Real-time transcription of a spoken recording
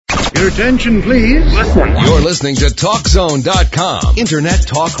Your attention, please. You're listening to TalkZone.com, Internet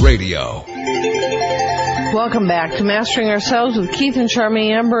Talk Radio. Welcome back to Mastering Ourselves with Keith and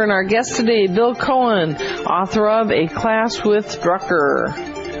Charmaine Amber, and our guest today, Bill Cohen, author of A Class with Drucker.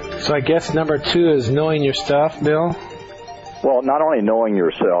 So I guess number 2 is knowing your stuff, Bill? Well, not only knowing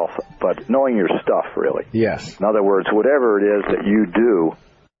yourself, but knowing your stuff, really. Yes. In other words, whatever it is that you do,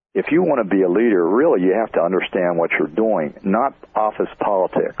 if you want to be a leader, really you have to understand what you're doing, not office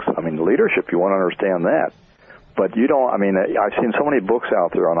politics. I mean, leadership, you want to understand that. But you don't, I mean, I've seen so many books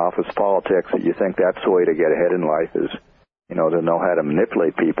out there on office politics that you think that's the way to get ahead in life is, you know, to know how to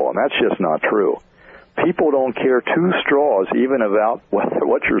manipulate people, and that's just not true. People don't care 2 straws even about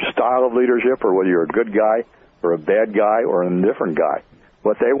what's your style of leadership or whether you're a good guy or a bad guy or an indifferent guy.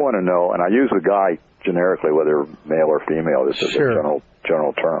 What they want to know, and I use the guy generically, whether male or female, this is a general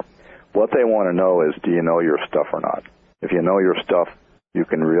term. What they want to know is, do you know your stuff or not? If you know your stuff, you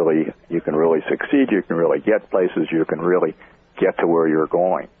can really succeed. You can really get places. You can really get to where you're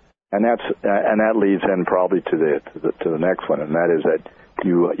going, and that leads in probably to the next one, and that is that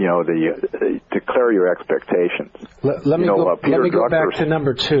you declare your expectations. Let me go back to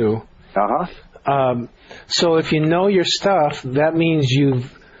number 2. So if you know your stuff, that means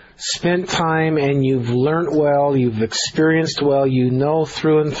you've spent time and you've learned well, you've experienced well, you know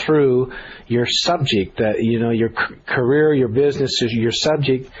through and through your subject, that you know your career, your business is your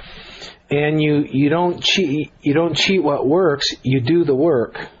subject, and you don't cheat what works, you do the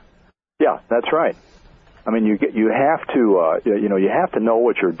work. Yeah, that's right. I mean, you have to know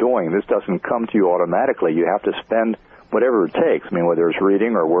what you're doing. This doesn't come to you automatically. You have to spend whatever it takes. I mean, whether it's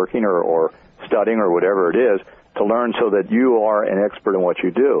reading or working or studying or whatever it is, to learn so that you are an expert in what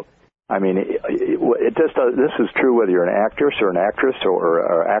you do. I mean, this is true whether you're an actress or an actress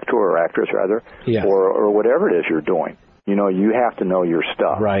or actor or actress rather, or whatever it is you're doing. You know, you have to know your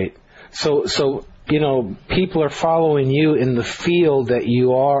stuff. Right. So you know, people are following you in the field that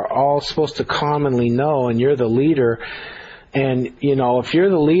you are all supposed to commonly know, and you're the leader. And you know, if you're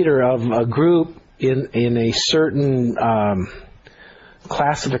the leader of a group in a certain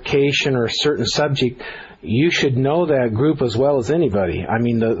classification or a certain subject, you should know that group as well as anybody. I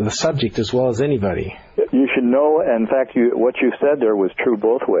mean, the subject as well as anybody. You should know, in fact, what you said there was true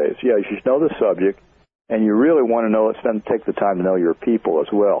both ways. Yeah, you should know the subject, and you really want to know, take the time to know your people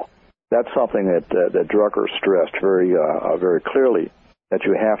as well. That's something that Drucker stressed very clearly, that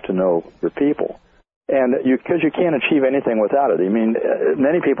you have to know your people. And because you can't achieve anything without it. I mean,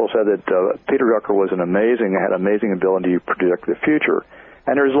 many people said that Peter Drucker had an amazing ability to predict the future.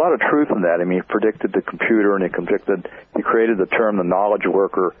 And there's a lot of truth in that. I mean, he predicted the computer, and he created the term the knowledge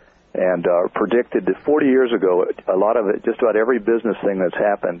worker, and predicted that 40 years ago, a lot of it, just about every business thing that's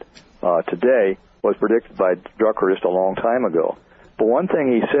happened today was predicted by Drucker just a long time ago. But one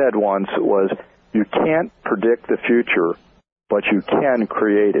thing he said once was, you can't predict the future, but you can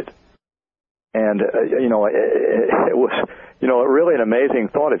create it. And, it was, really an amazing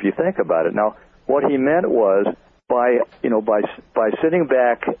thought if you think about it. Now, what he meant was, by sitting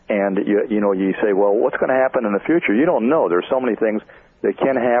back and you say, well, what's going to happen in the future? You don't know. There's so many things that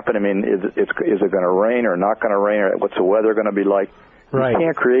can happen. I mean, is it going to rain or not going to rain, or what's the weather going to be like? Right. You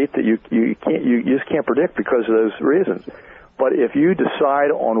can't create that. You just can't predict because of those reasons. But if you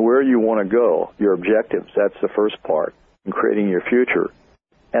decide on where you want to go, your objectives, that's the first part in creating your future.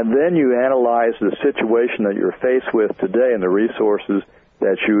 And then you analyze the situation that you're faced with today and the resources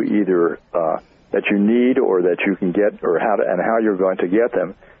that you either that you need or that you can get, or how you're going to get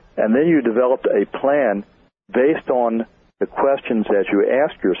them. And then you develop a plan based on the questions that you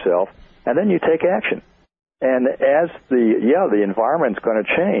ask yourself, and then you take action. And as the environment's going to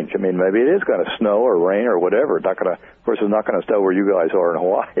change. I mean, maybe it is going to snow or rain or whatever. Of course, it's not going to snow where you guys are in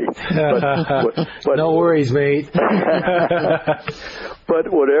Hawaii. But no worries, mate. But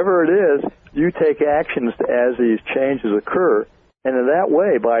whatever it is, you take actions as these changes occur. And in that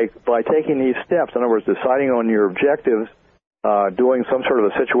way, by taking these steps, in other words, deciding on your objectives, doing some sort of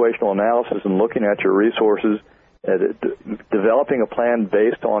a situational analysis and looking at your resources, developing a plan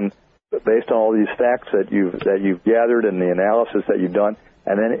based on all these facts that you've gathered and the analysis that you've done,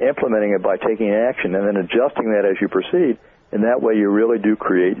 and then implementing it by taking action and then adjusting that as you proceed. In that way, you really do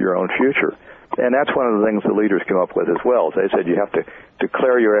create your own future. And that's one of the things the leaders come up with as well. They said you have to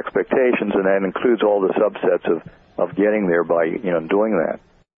declare your expectations, and that includes all the subsets of getting there by doing that.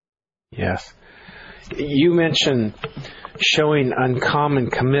 Yes. You mentioned showing uncommon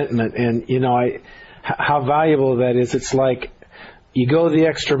commitment, and how valuable that is. It's like you go the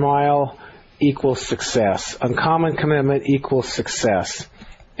extra mile equals success. Uncommon commitment equals success.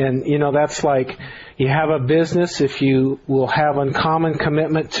 And, that's like you have a business, if you will have uncommon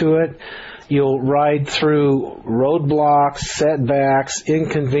commitment to it, you'll ride through roadblocks, setbacks,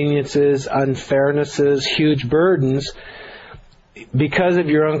 inconveniences, unfairnesses, huge burdens. Because of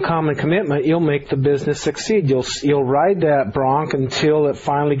your uncommon commitment, you'll make the business succeed. You'll ride that bronc until it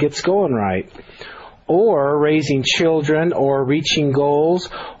finally gets going right. Or raising children, or reaching goals,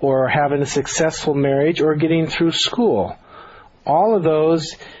 or having a successful marriage, or getting through school. All of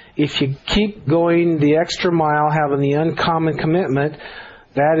those, if you keep going the extra mile, having the uncommon commitment,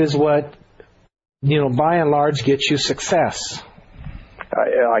 that is what, by and large, gets you success.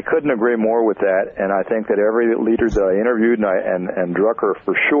 I couldn't agree more with that, and I think that every leader that I interviewed, and Drucker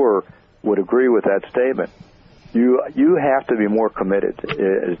for sure, would agree with that statement. You have to be more committed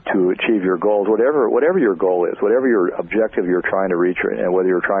to achieve your goals, whatever your goal is, whatever your objective you're trying to reach, and whether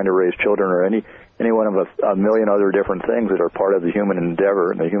you're trying to raise children or any one of a million other different things that are part of the human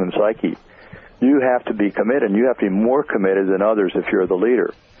endeavor and the human psyche. You have to be committed, and you have to be more committed than others if you're the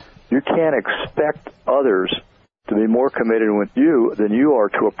leader. You can't expect others to be more committed with you than you are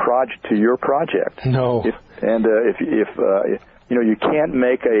to your project. No. You can't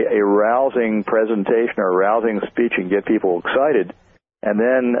make a rousing presentation or a rousing speech and get people excited, and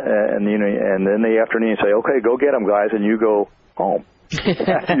then the afternoon you say, okay, go get them, guys, and you go home.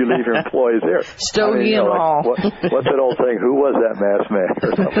 You leave your employees there. Stogie and all. What's that old saying? Who was that masked man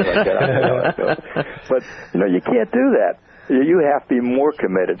or something like that? But you can't do that. You have to be more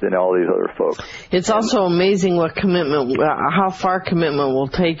committed than all these other folks. It's also amazing how far commitment will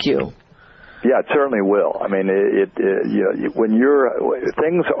take you. Yeah, it certainly will. I mean, when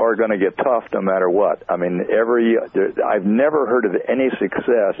things are going to get tough no matter what. I mean, I've never heard of any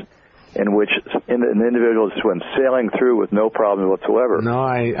success in which an individual just went sailing through with no problem whatsoever. No,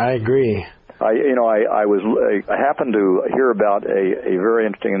 I agree. I happened to hear about a very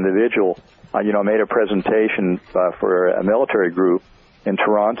interesting individual. I made a presentation for a military group in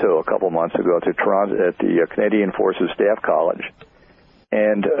Toronto a couple months ago at the Canadian Forces Staff College.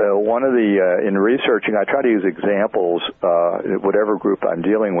 And in researching, I try to use examples, whatever group I'm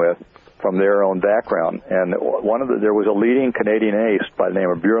dealing with, from their own background. And there was a leading Canadian ace by the name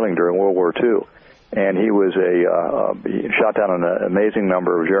of Buerling during World War II, and he was he shot down an amazing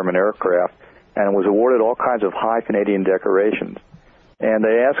number of German aircraft, and was awarded all kinds of high Canadian decorations. And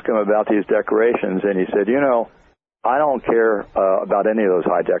they asked him about these decorations, and he said, I don't care about any of those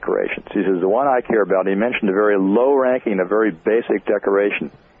high decorations. He says, the one I care about, he mentioned a very low-ranking, a very basic decoration.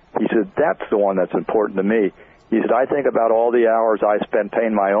 He said, that's the one that's important to me. He said, I think about all the hours I spent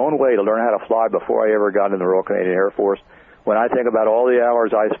paying my own way to learn how to fly before I ever got in the Royal Canadian Air Force. When I think about all the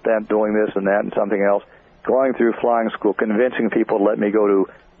hours I spent doing this and that and something else, going through flying school, convincing people to let me go to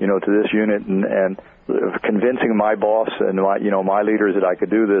this unit and convincing my boss and my leaders that I could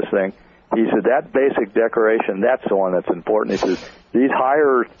do this thing. He said, that basic decoration, that's the one that's important. He says, these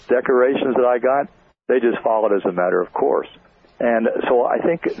higher decorations that I got, they just followed as a matter of course. And so I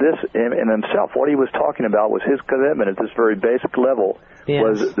think this, in himself, what he was talking about was his commitment at this very basic level. Yes.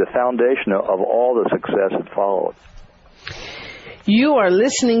 Was the foundation of all the success that followed. You are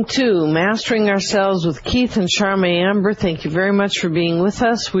listening to Mastering Ourselves with Keith and Charmaine Amber. Thank you very much for being with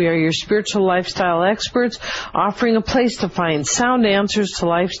us. We are your spiritual lifestyle experts, offering a place to find sound answers to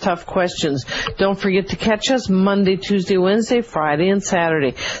life's tough questions. Don't forget to catch us Monday, Tuesday, Wednesday, Friday, and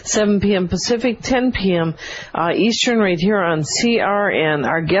Saturday, 7 p.m. Pacific, 10 p.m. Eastern, right here on CRN.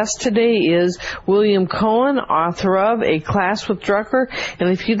 Our guest today is William Cohen, author of A Class with Drucker. And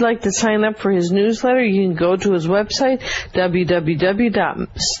if you'd like to sign up for his newsletter, you can go to his website,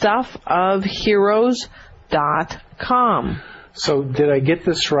 www.stuffofheroes.com. So did I get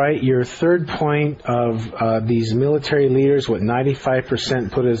this right? Your third point of these military leaders, what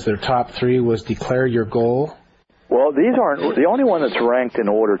 95% put as their top three was declare your goal? Well, these aren't the only one that's ranked in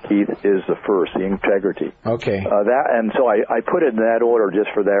order, Keith, is the first, the integrity. Okay. So I put it in that order just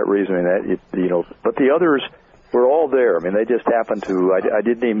for that reason. But the others were all there. I mean, they just happened to. I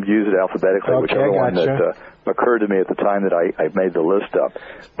didn't even use it alphabetically, whichever one that occurred to me at the time that I made the list up.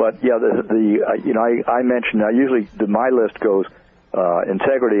 But yeah, I mentioned. Usually my list goes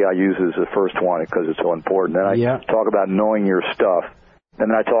integrity. I use as the first one because it's so important. Then I talk about knowing your stuff. And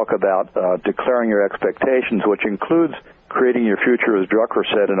then I talk about declaring your expectations, which includes creating your future, as Drucker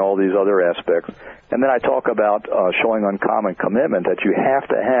said, and all these other aspects. And then I talk about showing uncommon commitment that you have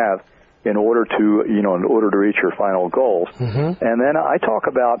to have in order to reach your final goals. Mm-hmm. And then I talk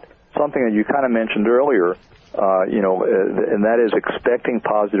about something that you kind of mentioned earlier, and that is expecting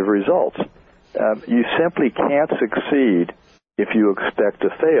positive results. You simply can't succeed if you expect to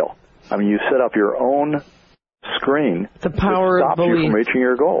fail. I mean, you set up your own screen the power that stops of belief. you from reaching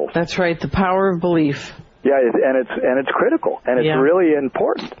your goals. That's right, the power of belief. Yeah, and it's critical, and it's really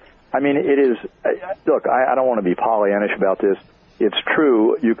important. I mean, it is. Look, I don't want to be Pollyannish about this. It's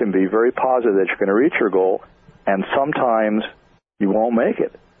true. You can be very positive that you're going to reach your goal, and sometimes you won't make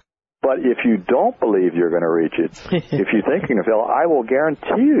it. But if you don't believe you're going to reach it, if you're thinking of fail, I will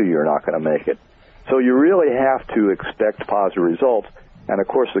guarantee you're not going to make it. So you really have to expect positive results. And of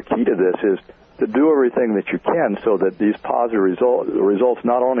course, the key to this is to do everything that you can so that these positive results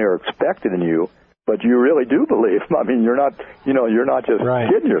not only are expected in you, but you really do believe. I mean, you're not just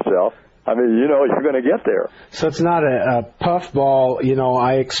kidding yourself. I mean, you're going to get there. So it's not a puffball,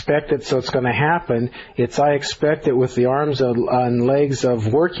 I expect it, so it's going to happen. It's I expect it with the arms and legs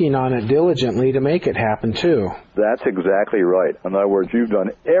of working on it diligently to make it happen, too. That's exactly right. In other words, you've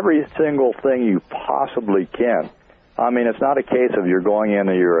done every single thing you possibly can. I mean, it's not a case of you're going in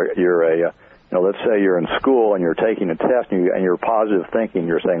and you're let's say you're in school and you're taking a test and you're positive thinking.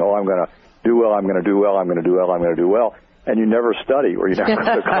 You're saying, I'm going to do well, I'm going to do well, I'm going to do well, I'm going to do well. And you never study or you never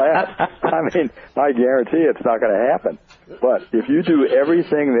go to class. I mean, I guarantee it's not going to happen. But if you do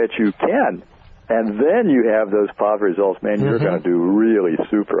everything that you can, and then you have those positive results, man, you're going to do really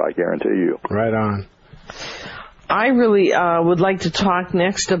super, I guarantee you. Right on. I really would like to talk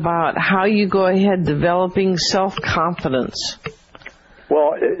next about how you go ahead developing self-confidence.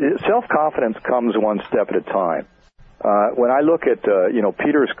 Well, self-confidence comes one step at a time. When I look at,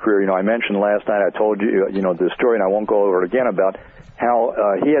 Peter's career, I mentioned last night, I told you, the story, and I won't go over it again, about how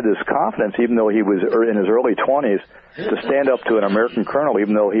he had this confidence, even though he was in his early 20s, to stand up to an American colonel,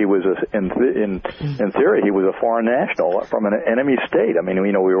 even though he was, in theory, he was a foreign national from an enemy state. I mean,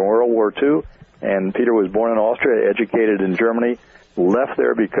 we were in World War II, and Peter was born in Austria, educated in Germany, left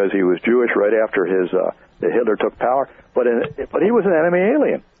there because he was Jewish right after Hitler took power, but he was an enemy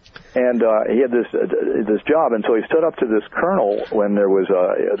alien. And he had this job, and so he stood up to this colonel when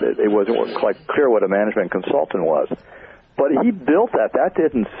it wasn't quite clear what a management consultant was. But he built that. That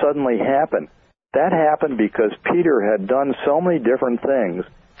didn't suddenly happen. That happened because Peter had done so many different things,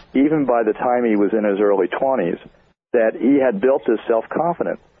 even by the time he was in his early 20s, that he had built this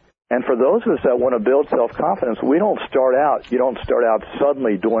self-confidence. And for those of us that want to build self-confidence, you don't start out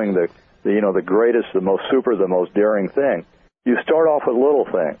suddenly doing the greatest, the most super, the most daring thing. You start off with little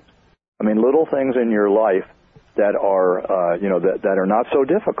things. I mean, little things in your life that are, that are not so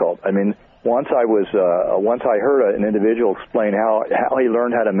difficult. I mean, once I heard an individual explain how he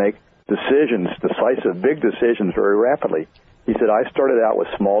learned how to make decisive, big decisions very rapidly. He said, I started out with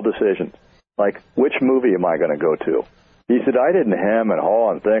small decisions, like which movie am I going to go to? He said, I didn't hem and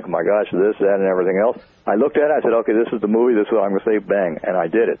haw and think, oh my gosh, this, that, and everything else. I looked at it, I said, okay, this is the movie, this is what I'm going to say, bang, and I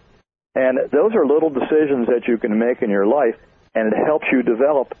did it. And those are little decisions that you can make in your life, and it helps you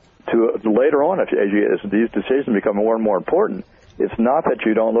develop to later on, as these decisions become more and more important. It's not that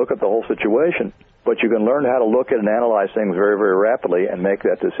you don't look at the whole situation, but you can learn how to look at and analyze things very, very rapidly and make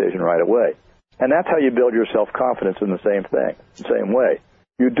that decision right away. And that's how you build your self-confidence in the same way.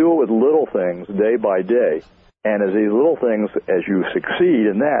 You do it with little things day by day, and as these little things, as you succeed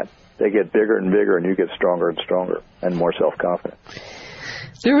in that, they get bigger and bigger, and you get stronger and stronger and more self-confident.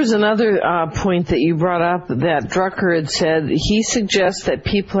 There was another point that you brought up that Drucker had said. He suggests that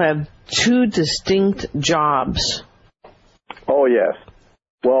people have two distinct jobs. Oh, yes.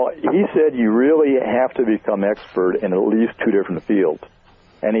 Well, he said you really have to become expert in at least two different fields.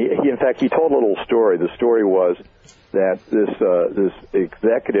 And he in fact, he told a little story. The story was that this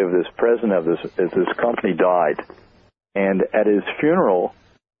executive, this president of this company died. And at his funeral,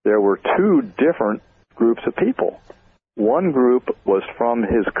 there were two different groups of people. One group was from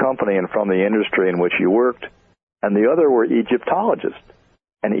his company and from the industry in which he worked, and the other were Egyptologists.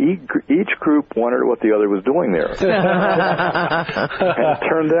 And each group wondered what the other was doing there. And it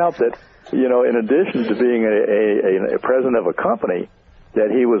turned out that, in addition to being a president of a company,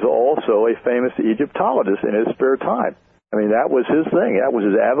 that he was also a famous Egyptologist in his spare time. I mean, that was his thing. That was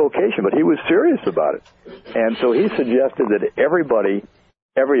his avocation, but he was serious about it. And so he suggested that everybody,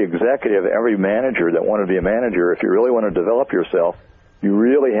 every executive, every manager that wanted to be a manager, if you really want to develop yourself, you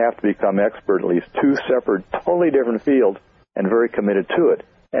really have to become expert in at least two separate, totally different fields and very committed to it.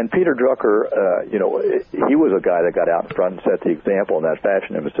 And Peter Drucker, he was a guy that got out in front and set the example in that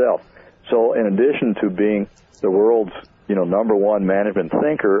fashion himself. So in addition to being the world's, number one management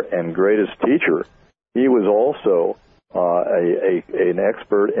thinker and greatest teacher, he was also an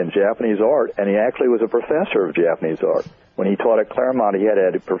expert in Japanese art, and he actually was a professor of Japanese art. When he taught at Claremont, he had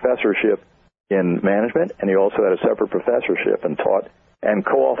a professorship in management, and he also had a separate professorship and taught and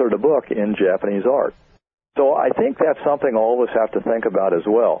co-authored a book in Japanese art. So I think that's something all of us have to think about as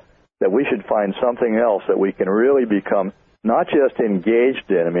well. that we should find something else that we can really become not just engaged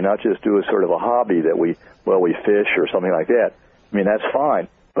in. I mean, not just do a sort of a hobby that we fish or something like that. I mean, that's fine.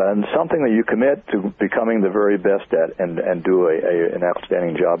 But something that you commit to becoming the very best at and do an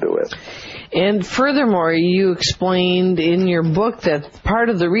outstanding job at it. And furthermore, you explained in your book that part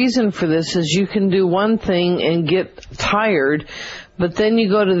of the reason for this is you can do one thing and get tired, but then you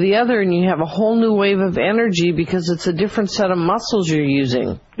go to the other and you have a whole new wave of energy because it's a different set of muscles you're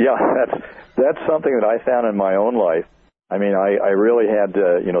using. Yeah, that's something that I found in my own life. I mean, I really had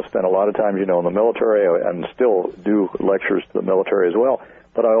to, spend a lot of time, in the military, and still do lectures to the military as well.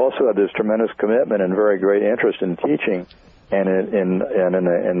 But I also had this tremendous commitment and very great interest in teaching and in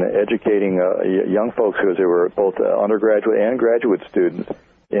educating young folks, because they were both undergraduate and graduate students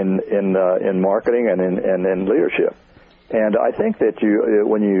in marketing and in leadership. And I think that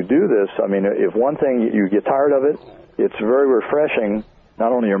when you do this, I mean, if one thing you get tired of it, it's very refreshing.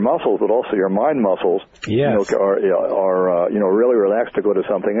 Not only your muscles, but also your mind muscles, yes. are really relaxed to go to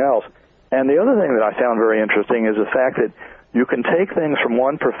something else. And the other thing that I found very interesting is the fact that you can take things from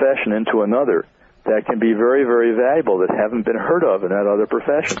one profession into another that can be very, very valuable that haven't been heard of in that other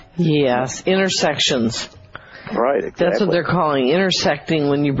profession. Yes, intersections. Right, exactly. That's what they're calling intersecting,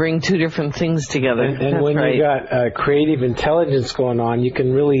 when you bring two different things together. And when you got creative intelligence going on, you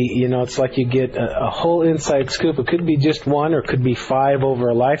can really, it's like you get a whole inside scoop. It could be just one or it could be 5 over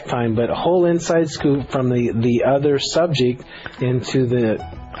a lifetime, but a whole inside scoop from the other subject into the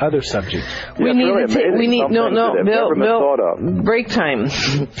other subject. We need Bill, break time.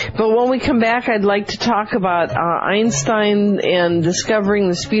 But when we come back, I'd like to talk about Einstein and discovering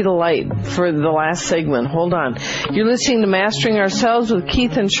the speed of light for the last segment. Hold on. You're listening to Mastering Ourselves with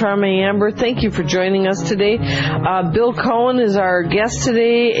Keith and Charmaine Amber. Thank you for joining us today. Bill Cohen is our guest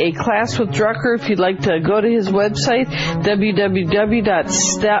today, a class with Drucker. If you'd like to go to his website,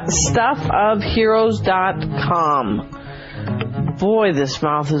 www.stuffofheroes.com. Boy, this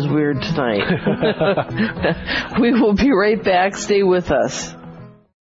mouth is weird tonight. We will be right back. Stay with us.